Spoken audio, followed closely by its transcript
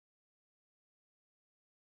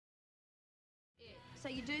So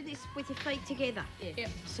you do this with your feet together? Yeah. Yep.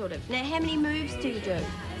 Sort of. Now, how many moves do you do?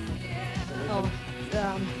 Oh,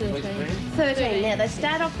 13. 13. Now, they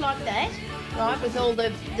start off like that, right, with all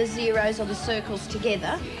the zeros or the circles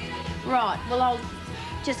together. Right, well, I'll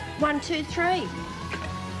just 1, 2, 3.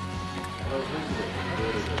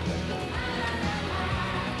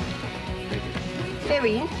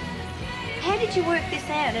 Very. How did you work this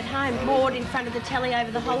out at home, bored in front of the telly over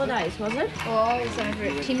the holidays, was it? Well, I was over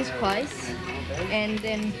at Tim's place, and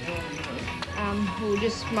then we were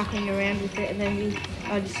just mucking around with it, and then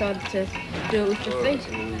I decided to do it with the feet,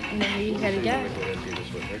 and then we had a go.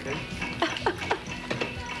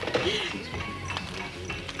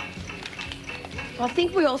 I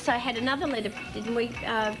think we also had another letter, didn't we,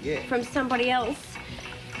 from somebody else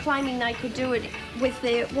claiming they could do it with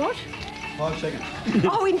their what? 5 seconds.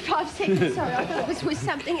 Oh, in 5 seconds. Sorry, I thought it was with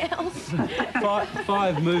something else.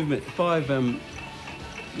 Five moves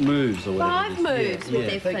or whatever. 5 moves with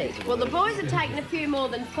their feet. Well, the boys are taking a few more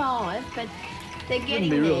than 5, but they're getting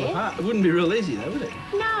there. It wouldn't be real easy, though, would it?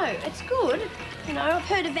 No, it's good. You know, I've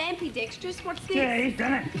heard of ambidextrous. What's this? Yeah, he's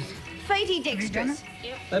done it. Feety-dextrous.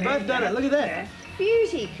 Yep. They both done it. Look at that.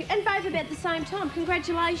 Beauty. And both about the same time.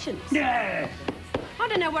 Congratulations. Yeah. I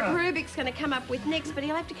don't know what Rubik's going to come up with next, but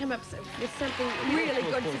he'll have to come up with something really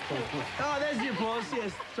good. Oh, there's the applause.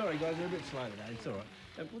 Yes. Sorry, guys, we're a bit slow today. It's all right.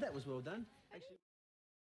 Well, that was well done. Actually